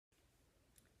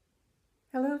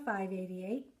Hello,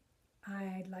 588.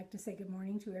 I'd like to say good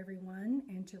morning to everyone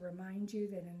and to remind you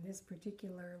that in this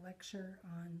particular lecture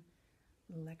on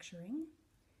lecturing,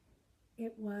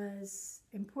 it was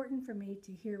important for me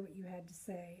to hear what you had to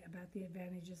say about the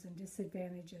advantages and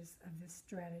disadvantages of this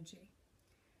strategy.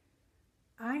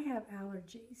 I have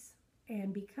allergies,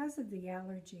 and because of the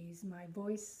allergies, my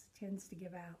voice tends to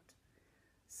give out.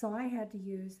 So I had to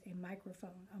use a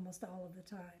microphone almost all of the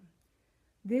time.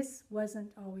 This wasn't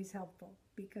always helpful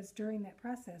because during that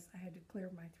process I had to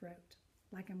clear my throat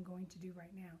like I'm going to do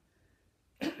right now.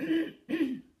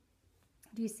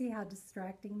 Do you see how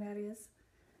distracting that is?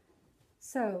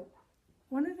 So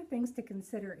one of the things to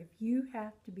consider if you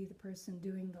have to be the person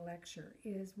doing the lecture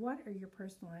is, what are your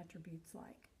personal attributes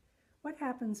like? What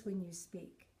happens when you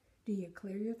speak? Do you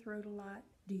clear your throat a lot?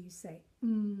 Do you say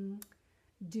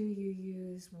Do you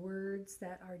use words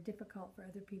that are difficult for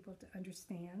other people to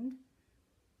understand?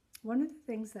 One of the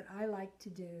things that I like to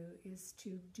do is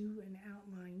to do an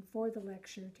outline for the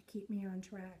lecture to keep me on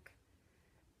track.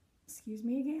 Excuse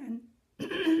me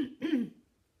again.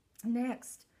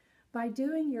 Next, by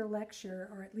doing your lecture,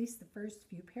 or at least the first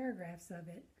few paragraphs of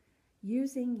it,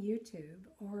 using YouTube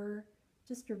or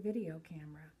just your video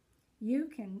camera, you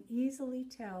can easily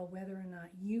tell whether or not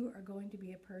you are going to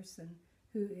be a person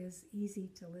who is easy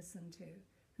to listen to,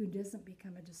 who doesn't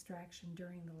become a distraction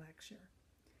during the lecture.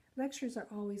 Lectures are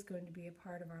always going to be a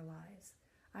part of our lives.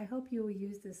 I hope you will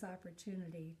use this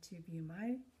opportunity to view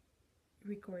my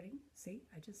recording. See,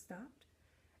 I just stopped.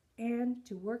 And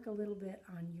to work a little bit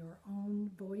on your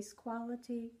own voice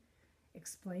quality,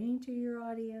 explaining to your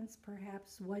audience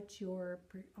perhaps what your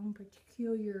own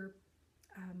peculiar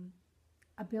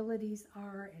abilities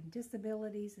are and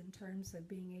disabilities in terms of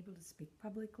being able to speak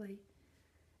publicly,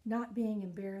 not being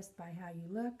embarrassed by how you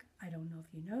look. I don't know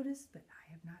if you noticed, but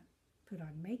I have not put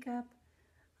on makeup.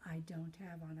 I don't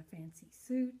have on a fancy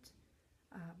suit.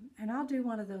 And I'll do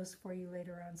one of those for you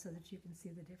later on so that you can see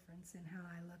the difference in how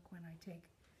I look when I take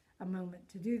a moment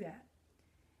to do that.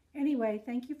 Anyway,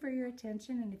 thank you for your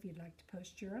attention, and if you'd like to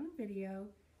post your own video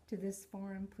to this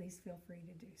forum, please feel free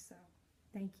to do so.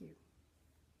 Thank you.